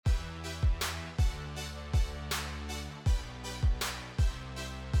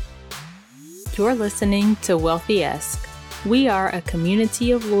You're listening to Wealthy-esque. We are a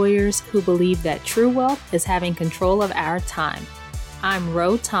community of lawyers who believe that true wealth is having control of our time. I'm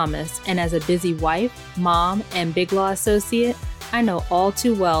Ro Thomas, and as a busy wife, mom, and big law associate, I know all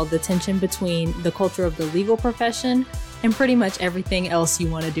too well the tension between the culture of the legal profession and pretty much everything else you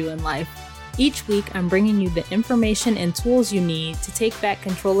want to do in life. Each week, I'm bringing you the information and tools you need to take back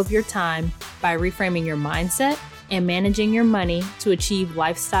control of your time by reframing your mindset and managing your money to achieve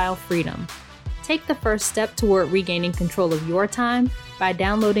lifestyle freedom. Take the first step toward regaining control of your time by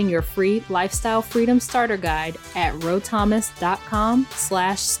downloading your free Lifestyle Freedom Starter Guide at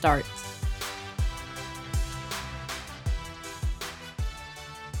rothomas.com/start.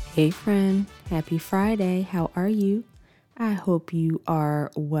 Hey friend, happy Friday. How are you? I hope you are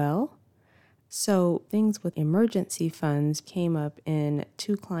well. So things with emergency funds came up in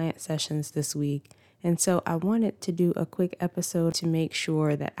 2 client sessions this week. And so I wanted to do a quick episode to make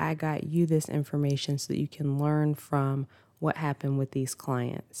sure that I got you this information so that you can learn from what happened with these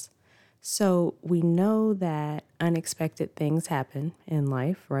clients. So we know that unexpected things happen in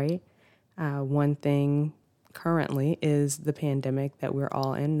life, right? One thing currently is the pandemic that we're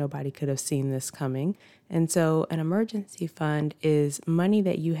all in. Nobody could have seen this coming. And so an emergency fund is money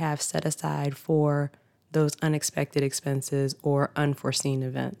that you have set aside for those unexpected expenses or unforeseen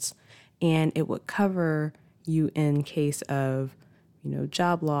events. And it would cover you in case of,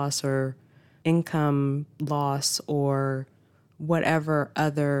 job loss or income loss or whatever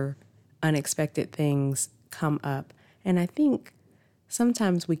other unexpected things come up. And I think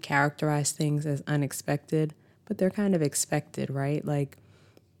sometimes we characterize things as unexpected, but they're kind of expected, right? Like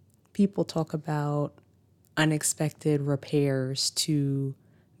people talk about unexpected repairs to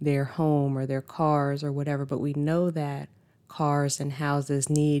their home or their cars or whatever, but we know that cars and houses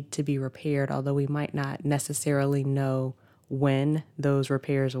need to be repaired, although we might not necessarily know when those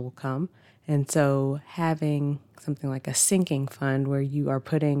repairs will come. And so having something like a sinking fund where you are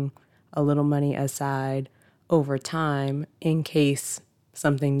putting a little money aside over time in case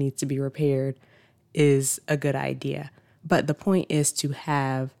something needs to be repaired is a good idea. But the point is to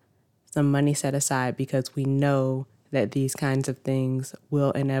have some money set aside because we know that these kinds of things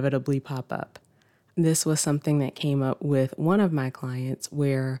will inevitably pop up. This was something that came up with one of my clients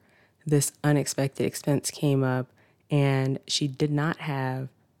where this unexpected expense came up and she did not have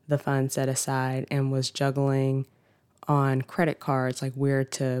the fund set aside and was juggling on credit cards, like where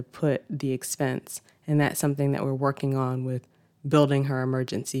to put the expense. And that's something that we're working on with building her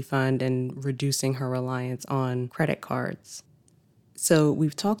emergency fund and reducing her reliance on credit cards. So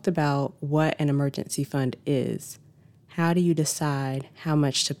we've talked about what an emergency fund is. How do you decide how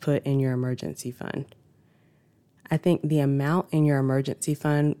much to put in your emergency fund? I think the amount in your emergency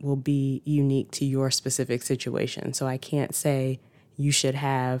fund will be unique to your specific situation. So I can't say you should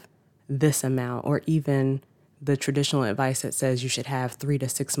have this amount or even the traditional advice that says you should have 3 to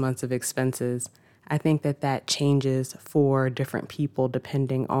 6 months of expenses. I think that changes for different people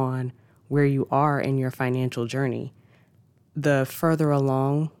depending on where you are in your financial journey. The further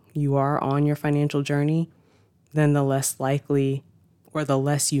along you are on your financial journey, then the less likely or the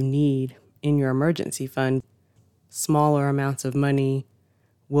less you need in your emergency fund. Smaller amounts of money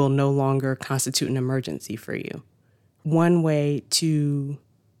will no longer constitute an emergency for you. One way to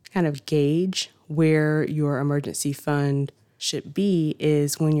kind of gauge where your emergency fund should be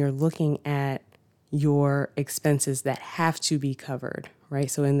is when you're looking at your expenses that have to be covered, right?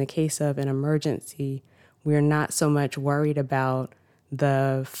 So in the case of an emergency, we're not so much worried about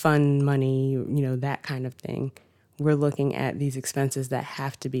the fund money, that kind of thing. We're looking at these expenses that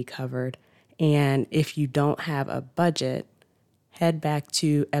have to be covered. And if you don't have a budget, head back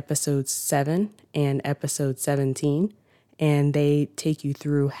to episode 7 and episode 17, and they take you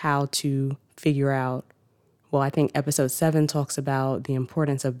through how to figure out, I think episode 7 talks about the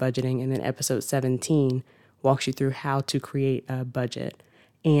importance of budgeting, and then episode 17 walks you through how to create a budget.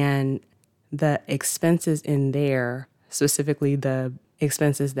 And the expenses in there, specifically the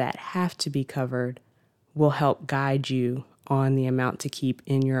expenses that have to be covered, will help guide you on the amount to keep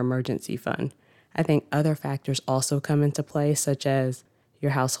in your emergency fund. I think other factors also come into play, such as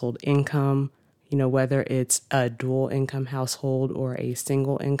your household income, whether it's a dual income household or a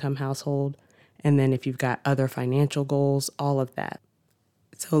single income household. And then if you've got other financial goals, all of that.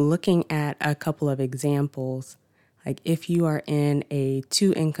 So looking at a couple of examples, like if you are in a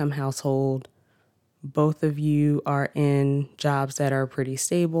 2-income household, both of you are in jobs that are pretty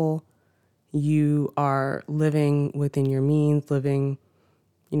stable, you are living within your means, living,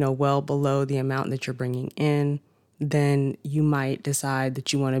 well below the amount that you're bringing in, then you might decide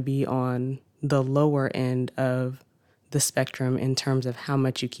that you want to be on the lower end of the spectrum in terms of how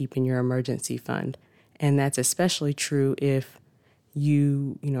much you keep in your emergency fund. And that's especially true if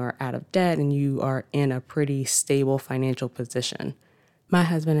you are out of debt and you are in a pretty stable financial position. My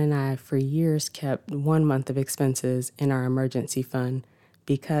husband and I, for years, kept 1 month of expenses in our emergency fund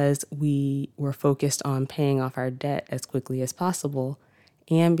because we were focused on paying off our debt as quickly as possible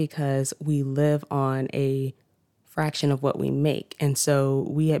and because we live on a fraction of what we make. And so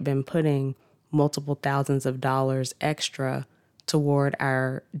we had been putting multiple thousands of dollars extra toward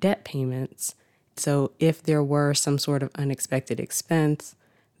our debt payments. So if there were some sort of unexpected expense,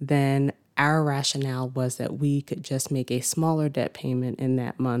 then our rationale was that we could just make a smaller debt payment in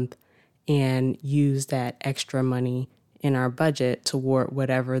that month and use that extra money in our budget toward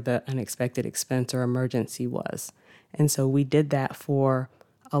whatever the unexpected expense or emergency was. And so we did that for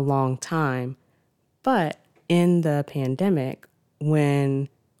a long time. But in the pandemic, when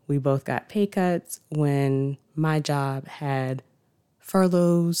we both got pay cuts, when my job had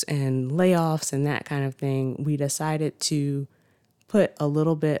furloughs and layoffs and that kind of thing, we decided to put a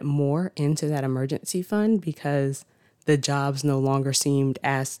little bit more into that emergency fund because the jobs no longer seemed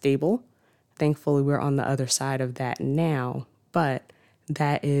as stable. Thankfully, we're on the other side of that now, but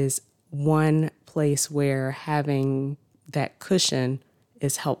that is one place where having that cushion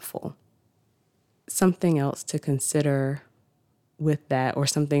is helpful. Something else to consider with that, or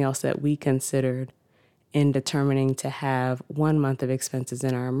something else that we considered in determining to have 1 month of expenses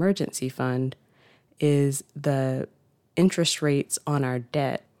in our emergency fund, is the interest rates on our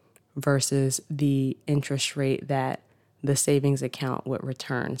debt versus the interest rate that the savings account would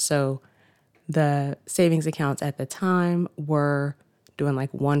return. So the savings accounts at the time were doing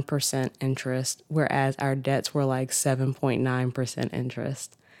like 1% interest, whereas our debts were like 7.9%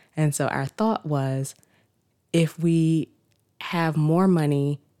 interest. And so our thought was, if we have more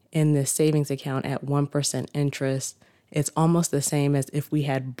money in this savings account at 1% interest, it's almost the same as if we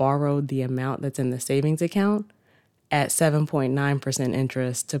had borrowed the amount that's in the savings account at 7.9%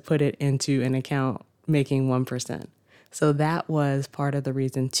 interest to put it into an account making 1%. So that was part of the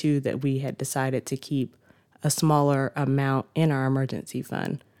reason, too, that we had decided to keep a smaller amount in our emergency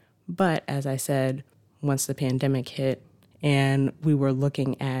fund. But as I said, once the pandemic hit and we were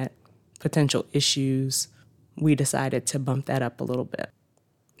looking at potential issues, we decided to bump that up a little bit.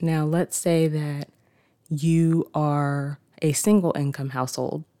 Now, let's say that you are a single income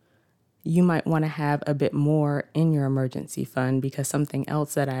household. You might want to have a bit more in your emergency fund, because something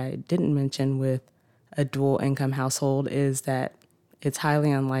else that I didn't mention with a dual income household is that it's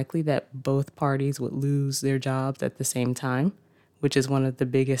highly unlikely that both parties would lose their jobs at the same time, which is one of the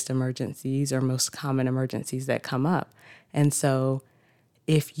biggest emergencies or most common emergencies that come up. And so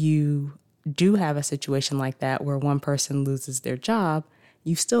if you do have a situation like that where one person loses their job,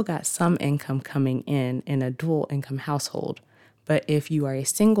 you've still got some income coming in a dual income household. But if you are a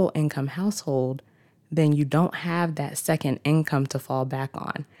single income household, then you don't have that second income to fall back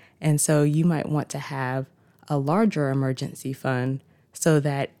on. And so you might want to have a larger emergency fund so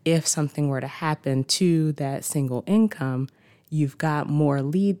that if something were to happen to that single income, you've got more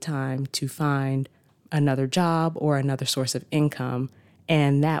lead time to find another job or another source of income.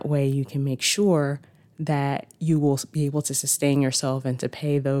 And that way you can make sure that you will be able to sustain yourself and to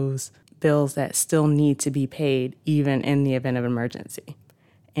pay those bills that still need to be paid, even in the event of emergency.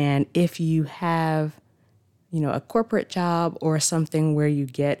 And if you have, a corporate job or something where you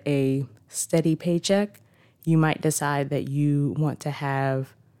get a steady paycheck, you might decide that you want to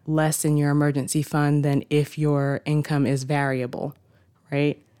have less in your emergency fund than if your income is variable,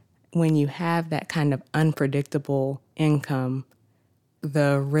 right? When you have that kind of unpredictable income,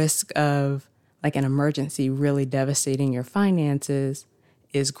 the risk of like an emergency really devastating your finances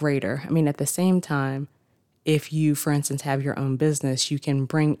is greater. I mean, at the same time, if you, for instance, have your own business, you can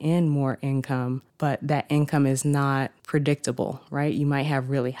bring in more income, but that income is not predictable, right? You might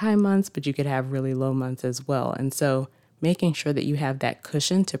have really high months, but you could have really low months as well. And so making sure that you have that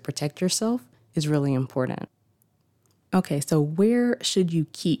cushion to protect yourself is really important. Okay, so where should you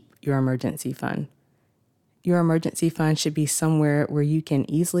keep your emergency fund? Your emergency fund should be somewhere where you can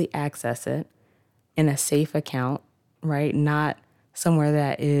easily access it in a safe account, right? Not somewhere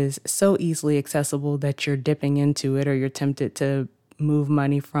that is so easily accessible that you're dipping into it or you're tempted to move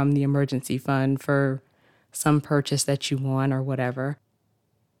money from the emergency fund for some purchase that you want or whatever.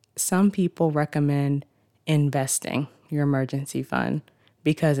 Some people recommend investing your emergency fund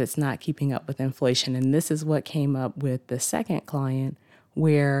because it's not keeping up with inflation. And this is what came up with the second client,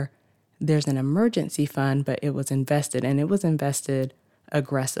 where there's an emergency fund, but it was invested, and it was invested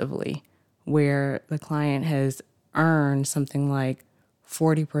aggressively, where the client has earned something like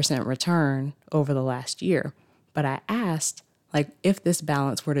 40% return over the last year. But I asked, like, if this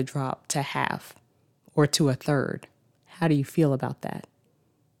balance were to drop to half or to a third, how do you feel about that?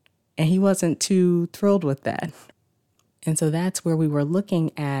 And he wasn't too thrilled with that. And so that's where we were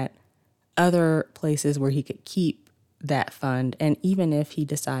looking at other places where he could keep that fund. And even if he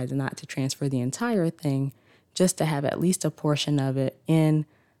decides not to transfer the entire thing, just to have at least a portion of it in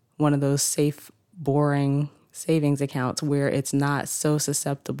one of those safe, boring savings accounts where it's not so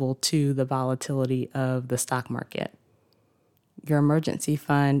susceptible to the volatility of the stock market. Your emergency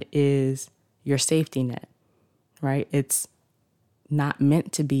fund is your safety net, right? It's not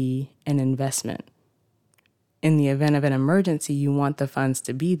meant to be an investment. In the event of an emergency, you want the funds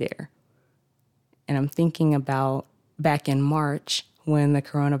to be there. And I'm thinking about back in March when the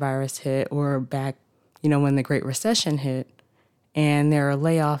coronavirus hit, or back, when the Great Recession hit, and there are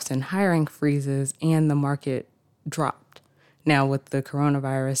layoffs and hiring freezes and the market dropped. Now with the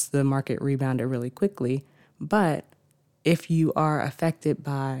coronavirus, the market rebounded really quickly. But if you are affected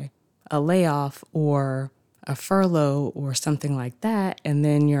by a layoff or a furlough or something like that, and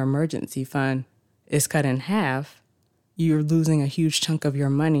then your emergency fund is cut in half, you're losing a huge chunk of your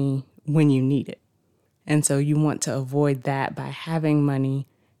money when you need it. And so you want to avoid that by having money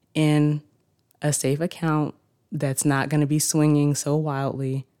in a safe account that's not going to be swinging so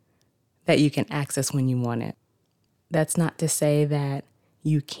wildly that you can access when you want it. That's not to say that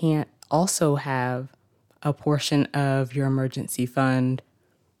you can't also have a portion of your emergency fund,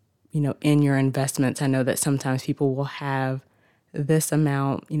 in your investments. I know that sometimes people will have this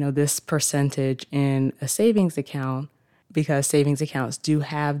amount, this percentage in a savings account, because savings accounts do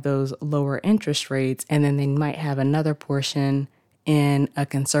have those lower interest rates. And then they might have another portion in a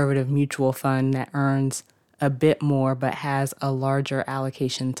conservative mutual fund that earns a bit more, but has a larger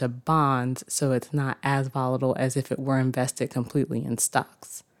allocation to bonds. So it's not as volatile as if it were invested completely in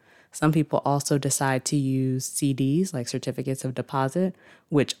stocks. Some people also decide to use CDs, like certificates of deposit,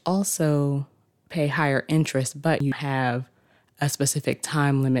 which also pay higher interest, but you have a specific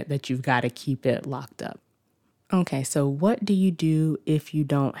time limit that you've got to keep it locked up. Okay, so what do you do if you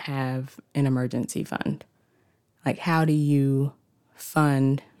don't have an emergency fund? Like, how do you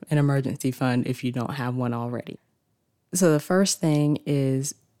fund an emergency fund if you don't have one already? So the first thing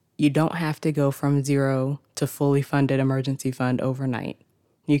is you don't have to go from zero to fully funded emergency fund overnight.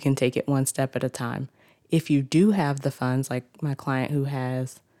 You can take it one step at a time. If you do have the funds, like my client who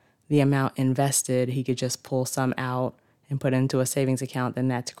has the amount invested, he could just pull some out and put into a savings account, then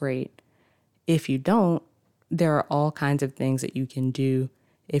that's great. If you don't, there are all kinds of things that you can do.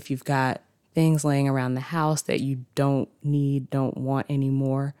 If you've got things laying around the house that you don't need, don't want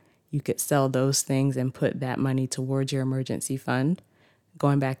anymore, you could sell those things and put that money towards your emergency fund.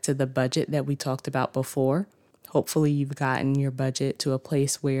 Going back to the budget that we talked about before, hopefully you've gotten your budget to a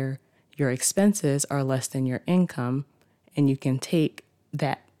place where your expenses are less than your income, and you can take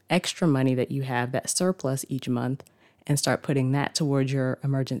that extra money that you have, that surplus each month, and start putting that towards your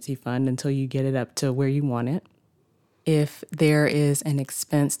emergency fund until you get it up to where you want it. If there is an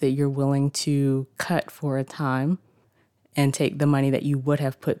expense that you're willing to cut for a time and take the money that you would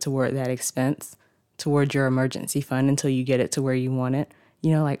have put toward that expense toward your emergency fund until you get it to where you want it,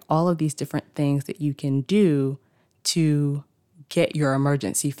 like all of these different things that you can do to get your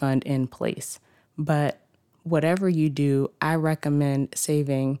emergency fund in place. But whatever you do, I recommend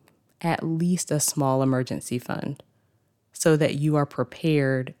saving at least a small emergency fund, so that you are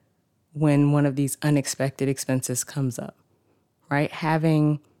prepared when one of these unexpected expenses comes up, right?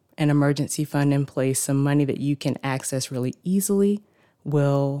 Having an emergency fund in place, some money that you can access really easily,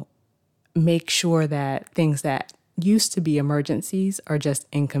 will make sure that things that used to be emergencies are just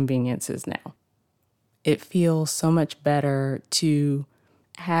inconveniences now. It feels so much better to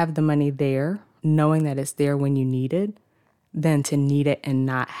have the money there, knowing that it's there when you need it, than to need it and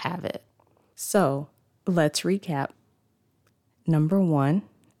not have it. So let's recap. Number 1,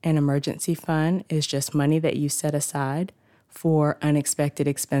 an emergency fund is just money that you set aside for unexpected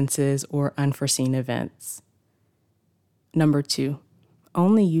expenses or unforeseen events. Number 2,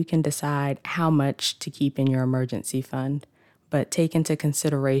 only you can decide how much to keep in your emergency fund, but take into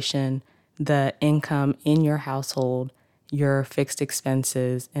consideration the income in your household, your fixed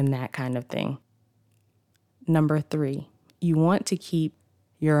expenses, and that kind of thing. Number 3, you want to keep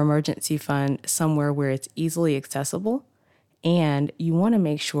your emergency fund somewhere where it's easily accessible, and you want to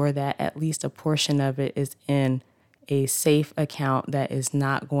make sure that at least a portion of it is in a safe account that is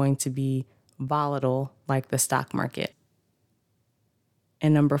not going to be volatile like the stock market.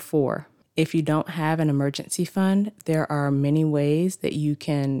 And number 4, if you don't have an emergency fund, there are many ways that you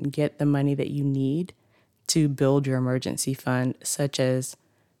can get the money that you need to build your emergency fund, such as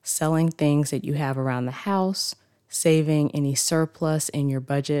selling things that you have around the house, saving any surplus in your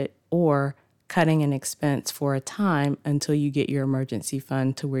budget, or cutting an expense for a time until you get your emergency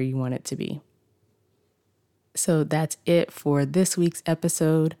fund to where you want it to be. So that's it for this week's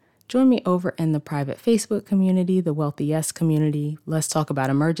episode. Join me over in the private Facebook community, the Wealthy Yes community. Let's talk about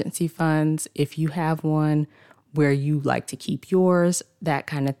emergency funds. If you have one, where you like to keep yours, that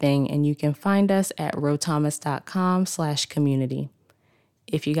kind of thing. And you can find us at rothomas.com/community.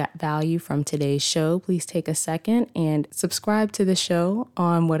 If you got value from today's show, please take a second and subscribe to the show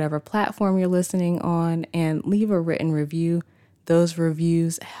on whatever platform you're listening on and leave a written review. Those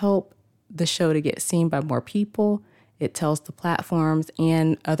reviews help the show to get seen by more people. It tells the platforms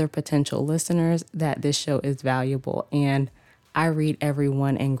and other potential listeners that this show is valuable, and I read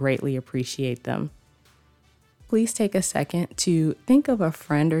everyone and greatly appreciate them. Please take a second to think of a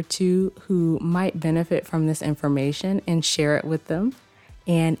friend or two who might benefit from this information and share it with them.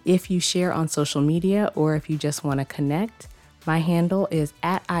 And if you share on social media or if you just want to connect, my handle is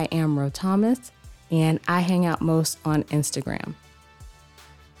 @IamRoThomas, and I hang out most on Instagram.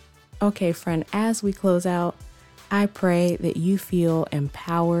 Okay, friend, as we close out, I pray that you feel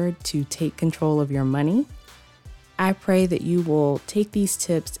empowered to take control of your money. I pray that you will take these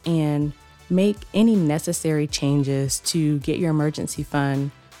tips and make any necessary changes to get your emergency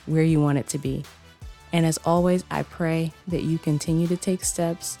fund where you want it to be. And as always, I pray that you continue to take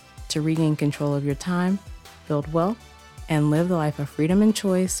steps to regain control of your time, build wealth, and live the life of freedom and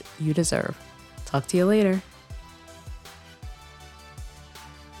choice you deserve. Talk to you later.